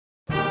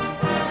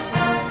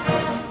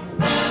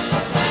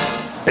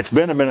It's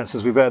been a minute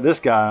since we've had this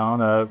guy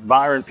on.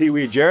 Byron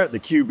Peewee Jarrett, the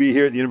QB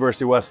here at the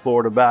University of West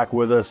Florida, back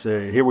with us.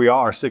 Here we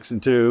are,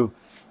 6-2.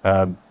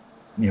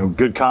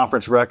 Good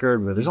conference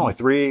record, but there's only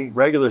 3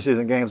 regular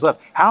season games left.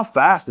 How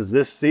fast does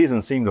this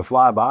season seem to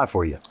fly by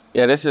for you?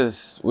 Yeah,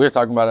 we were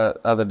talking about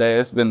it the other day.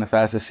 It's been the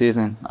fastest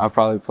season I've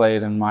probably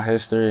played in my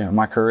history and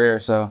my career.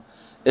 So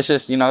it's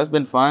just, it's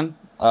been fun.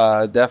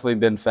 Definitely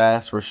been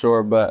fast for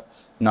sure, but,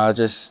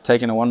 just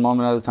taking it one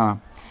moment at a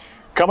time.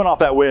 Coming off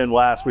that win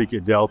last week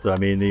at Delta,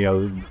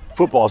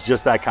 football's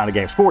just that kind of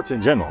game. Sports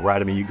in general,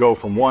 right? You go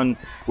from one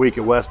week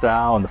at West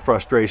Al and the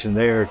frustration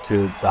there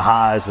to the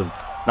highs of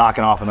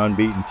knocking off an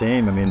unbeaten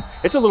team.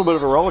 It's a little bit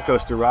of a roller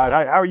coaster ride.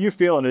 How are you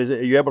feeling? Are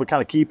you able to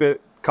kind of keep it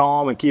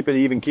calm and keep it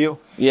even keel?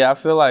 Yeah, I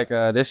feel like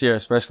this year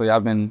especially,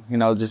 I've been,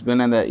 just been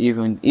in that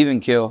even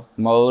keel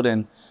mode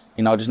and,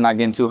 just not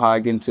getting too high,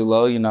 getting too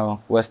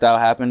low. West Al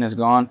happened, it's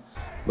gone.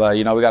 But,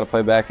 we got to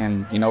play back,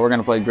 and, we're going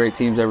to play great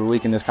teams every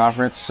week in this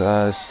conference.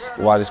 It's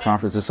why this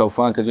conference is so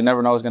fun, because you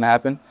never know what's going to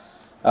happen.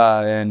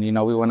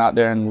 We went out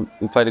there and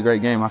we played a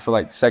great game. I feel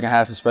like the second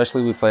half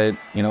especially, we played,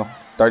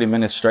 30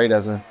 minutes straight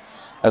as a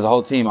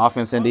whole team,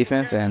 offense and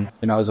defense, and,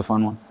 it was a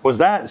fun one. Was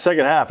that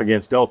second half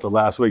against Delta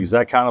last week, is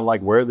that kind of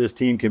like where this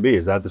team can be?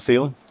 Is that the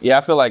ceiling? Yeah,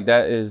 I feel like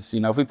that is,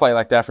 if we play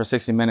like that for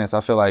 60 minutes, I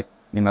feel like,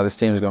 this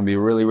team is going to be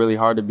really, really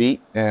hard to beat.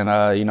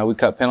 And, we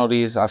cut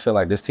penalties. I feel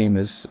like this team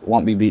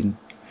won't be beaten.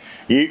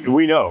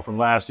 We know from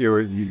last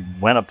year you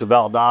went up to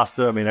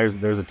Valdosta.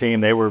 There's a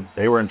team, they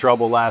were in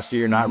trouble last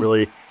year, not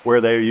really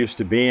where they used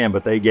to be in,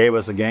 but they gave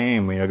us a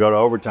game. Go to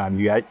overtime.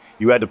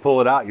 You had to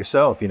pull it out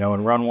yourself,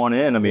 and run one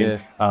in.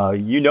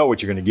 You know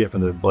what you're going to get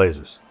from the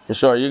Blazers. For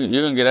sure, you're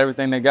going to get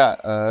everything they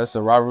got. It's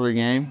a rivalry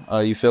game.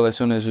 You feel it as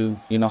soon as you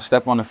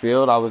step on the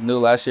field. I was new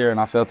last year and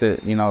I felt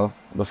it,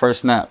 the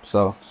first snap.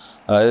 So.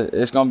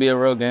 It's going to be a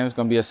real game. It's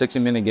going to be a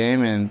 60-minute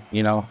game, and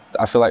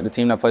I feel like the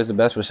team that plays the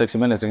best for 60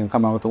 minutes can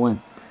come out with the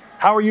win.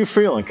 How are you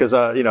feeling? Because,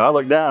 I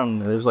looked down,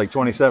 there's like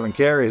 27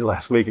 carries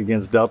last week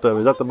against Delta.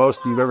 Is that the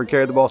most you've ever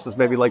carried the ball since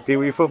maybe like Pee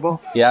Wee football?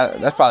 Yeah,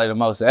 that's probably the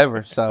most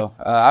ever. So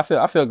I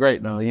feel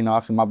great, though. I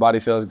feel my body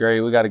feels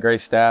great. We got a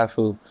great staff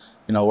who,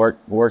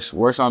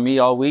 works on me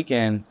all week,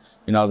 and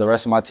the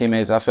rest of my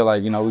teammates, I feel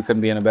like, we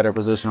couldn't be in a better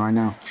position right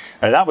now.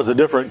 And that was a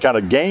different kind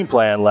of game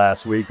plan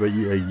last week, but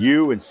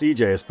you and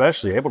CJ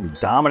especially able to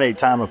dominate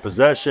time of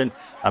possession.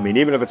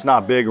 Even if it's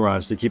not big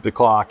runs, to keep the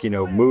clock,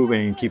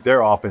 moving and keep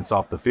their offense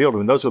off the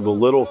field. Those are the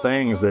little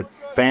things that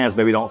fans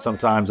maybe don't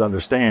sometimes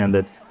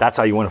understand, that's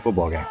how you win a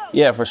football game.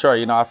 Yeah, for sure.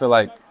 I feel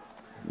like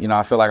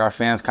our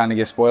fans kind of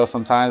get spoiled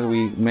sometimes.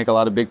 We make a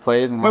lot of big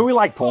plays. And we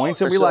like points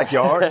and we like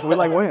yards. We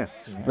like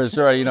wins. For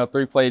sure,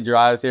 3-play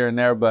drives here and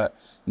there. But,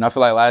 I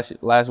feel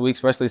like last week,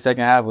 especially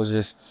second half, was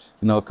just,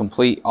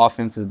 complete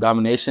offensive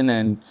domination.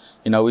 And,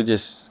 we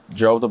just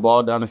drove the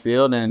ball down the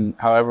field. And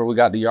however we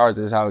got the yards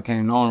is how it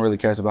came. No one really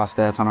cares about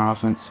stats on our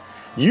offense.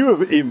 You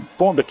have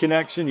formed a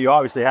connection. You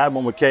obviously had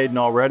one with Caden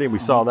already. We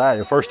saw that,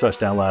 your first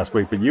touchdown last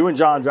week. But you and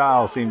John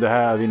Giles seem to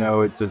have,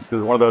 it's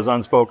one of those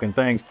unspoken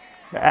things.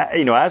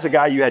 As a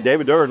guy, you had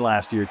David Durden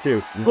last year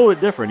too. It's a little bit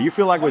different. Do you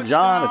feel like with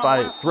John, if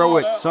I throw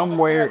it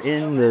somewhere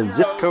in the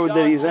zip code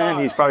that he's in,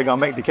 he's probably going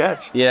to make the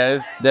catch? Yeah,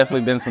 it's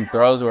definitely been some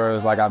throws where it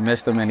was like I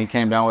missed him and he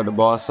came down with the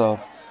ball. So,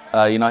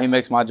 he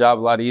makes my job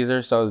a lot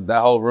easier. So that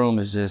whole room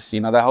is just,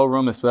 that whole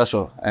room is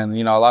special. And,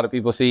 a lot of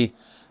people see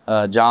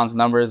John's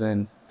numbers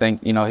and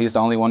think, he's the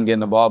only one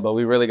getting the ball. But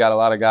we really got a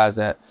lot of guys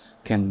that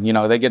can,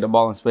 they get the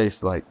ball in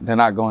space, like they're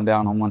not going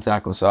down on one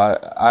tackle. So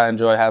I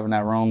enjoy having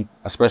that room,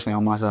 especially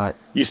on my side.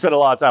 You spend a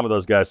lot of time with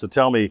those guys. So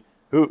tell me,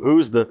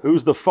 who's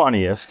the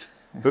funniest?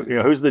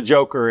 Who's the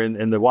joker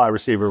in the wide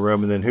receiver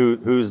room, and then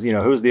who's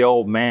the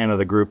old man of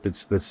the group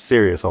that's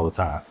serious all the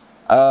time?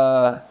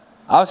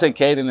 I would say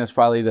Caden is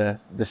probably the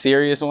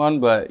serious one,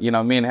 but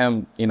me and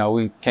him,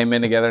 we came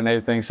in together and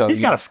everything. So he's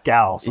got a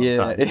scowl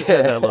sometimes. Yeah. He has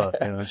that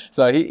look.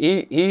 So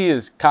he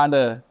is kind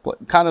of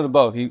the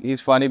both. He's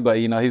funny, but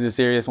he's a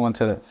serious one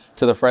to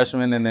the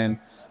freshman. And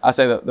then I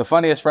say the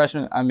funniest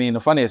freshman. The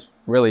funniest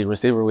really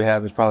receiver we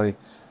have is probably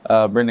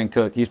Brendan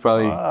Cook. He's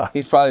probably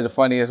the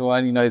funniest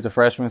one. He's a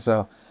freshman,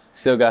 so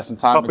still got some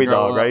time to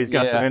grow up. Right? He's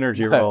got some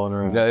energy rolling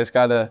around. It's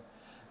kind of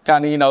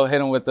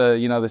hit him with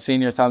the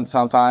senior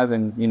sometimes,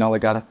 and I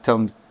gotta tell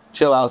him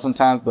chill out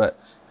sometimes. But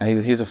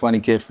he's a funny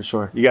kid for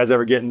sure. You guys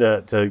ever getting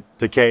to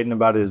Caden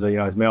about his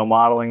his male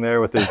modeling there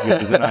with his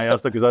NIL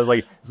stuff? Because I was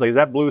like, is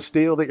that blue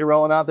steel that you're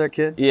rolling out there,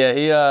 kid? Yeah,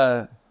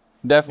 he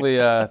definitely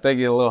think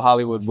he's a little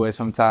Hollywood boy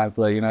sometimes,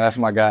 but that's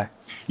my guy.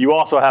 You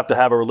also have to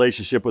have a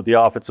relationship with the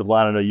offensive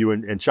line. I know you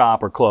and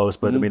Chop are close,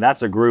 but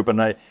that's a group,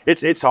 and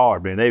it's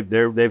hard, man.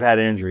 They've had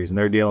injuries and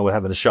they're dealing with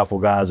having to shuffle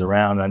guys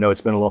around. And I know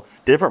it's been a little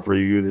different for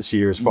you this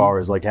year as far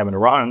as like having to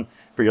run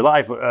for your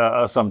life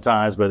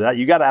sometimes, but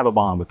you got to have a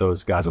bond with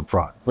those guys up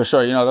front. For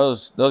sure,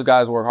 those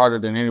guys work harder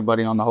than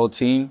anybody on the whole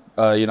team.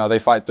 They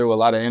fight through a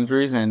lot of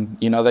injuries, and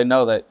they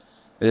know that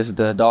this is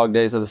the dog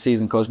days of the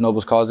season, Coach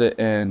Nobles calls it,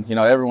 and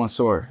everyone's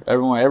sore.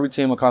 Every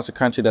team across the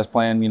country that's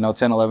playing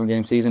 10, 11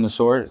 game season is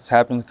sore. It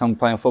happens to come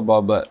playing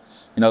football, but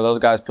those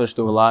guys push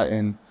through a lot,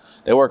 and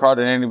they work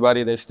harder than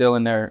anybody. They're still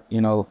in there,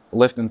 you know,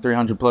 lifting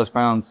 300+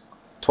 pounds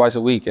twice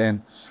a week.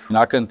 And, you know,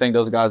 I couldn't thank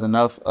those guys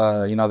enough.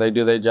 You know, they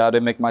do their job. They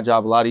make my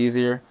job a lot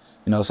easier.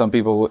 You know, some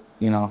people,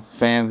 you know,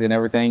 fans and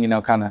everything, you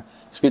know, kind of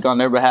speak on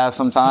their behalf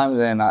sometimes.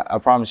 And I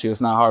promise you,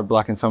 it's not hard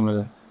blocking some of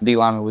the D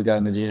linemen we got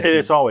in the GSC.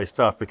 It's always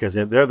tough because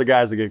they're the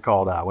guys that get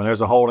called out. When there's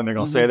a holding, they're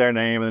going to say their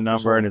name and the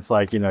number, and it's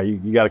like, you know, you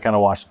got to kind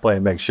of watch the play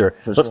and make sure.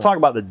 Let's talk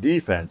about the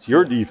defense,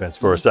 your defense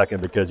for a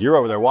second, because you're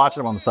over there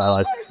watching them on the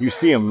sidelines. You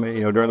see them,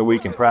 you know, during the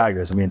week in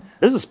practice. I mean,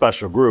 this is a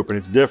special group, and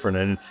it's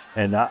different.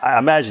 And I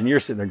imagine you're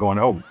sitting there going,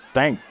 oh,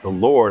 thank the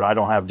Lord I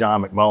don't have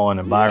John McMullen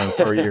and Byron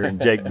Furrier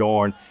and Jake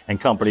Dorn and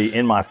company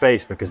in my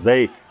face, because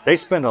they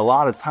spend a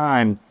lot of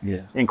time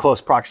in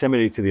close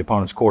proximity to the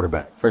opponent's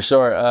quarterback. For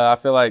sure. I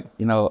feel like,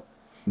 you know,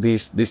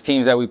 these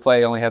teams that we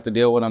play only have to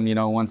deal with them, you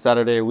know, one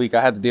Saturday a week. I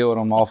had to deal with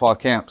them all fall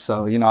camp.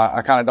 So, you know,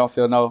 I kind of don't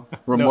feel no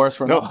remorse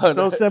for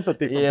no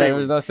sympathy for yeah, there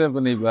was no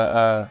sympathy.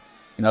 But,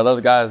 you know,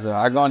 those guys,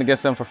 I going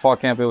against them for fall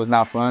camp, it was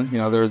not fun. You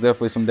know, there was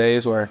definitely some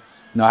days where,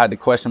 you know, I had to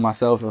question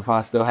myself if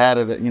I still had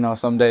it, you know,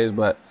 some days.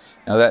 But,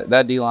 you know,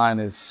 that D-line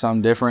is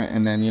something different.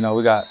 And then, you know,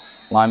 we got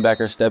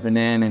linebackers stepping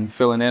in and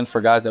filling in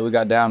for guys that we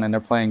got down, and they're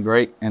playing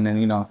great. And then,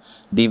 you know,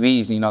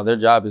 DBs, you know, their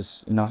job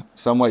is, you know,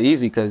 somewhat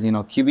easy because, you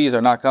know, QBs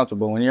are not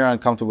comfortable. When you're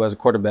uncomfortable as a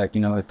quarterback,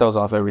 you know, it throws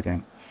off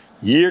everything.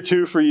 Year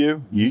 2 for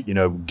you. You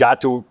know,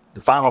 got to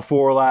the Final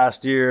Four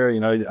last year. You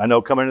know, I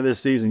know coming into this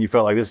season, you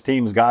felt like this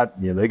team's got,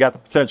 you know, they got the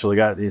potential. They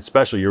got,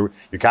 especially you're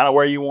kind of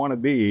where you want to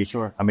be.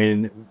 Sure. I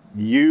mean,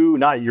 you,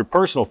 not your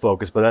personal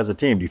focus, but as a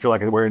team, do you feel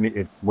like where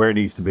it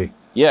needs to be?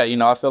 Yeah, you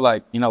know, I feel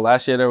like, you know,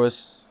 last year there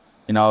was,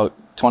 you know,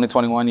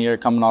 2021 year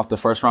coming off the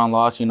first round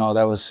loss, you know,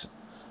 that was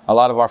a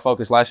lot of our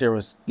focus last year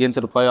was getting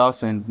to the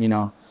playoffs and, you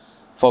know,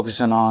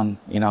 focusing on,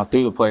 you know,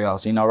 through the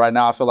playoffs. You know, right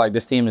now I feel like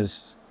this team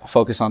is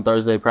focused on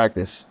Thursday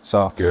practice.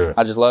 So good.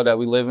 I just love that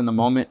we live in the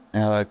moment.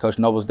 Coach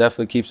Nobles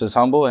definitely keeps us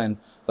humble and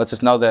lets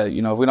us know that,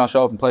 you know, if we don't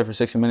show up and play for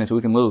 60 minutes,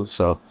 we can lose.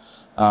 So,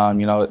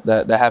 you know,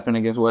 that happened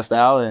against West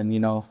Al, and, you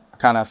know, I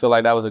kind of feel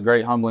like that was a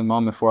great humbling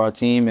moment for our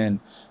team. And,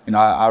 you know,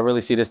 I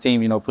really see this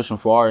team, you know, pushing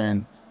forward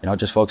and, you know,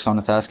 just focus on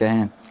the task at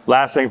hand.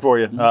 Last thing for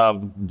you,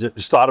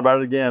 just thought about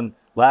it again.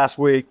 Last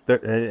week,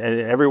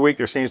 every week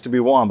there seems to be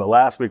one, but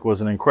last week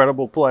was an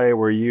incredible play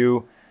where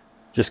you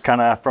just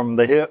kind of from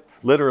the hip,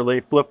 literally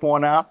flip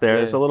one out there.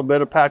 Yeah. It's a little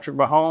bit of Patrick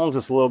Mahomes,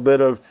 it's a little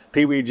bit of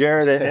Peewee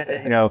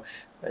Jarrett, you know,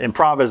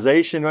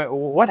 improvisation.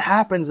 What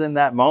happens in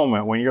that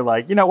moment when you're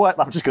like, you know what,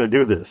 I'm just going to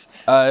do this?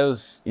 It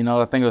was, you know,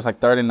 I think it was like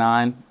 3rd and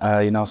 9,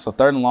 you know, so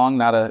 3rd and long,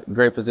 not a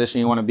great position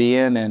you want to be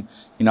in. And,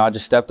 you know, I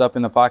just stepped up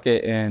in the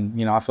pocket, and,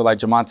 you know, I feel like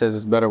Jamontez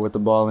is better with the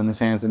ball in his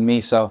hands than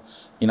me. So,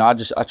 you know,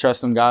 I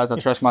trust them guys. I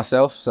trust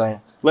myself. So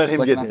let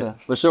him get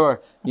it. For sure.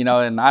 You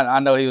know, and I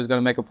know he was going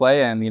to make a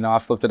play, and, you know, I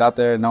flipped it out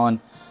there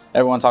knowing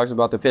everyone talks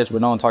about the pitch,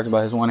 but no one talked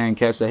about his one-hand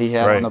catch that he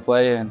had on the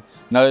play. And,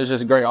 you know, it was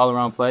just a great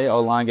all-around play.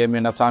 O-line gave me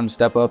enough time to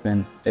step up,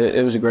 and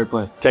it was a great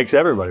play. Takes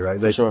everybody, right?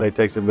 They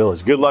takes a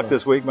village. Good luck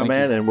this week, my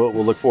man, and we'll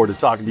look forward to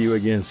talking to you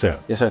again soon.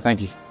 Yes, sir.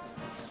 Thank you.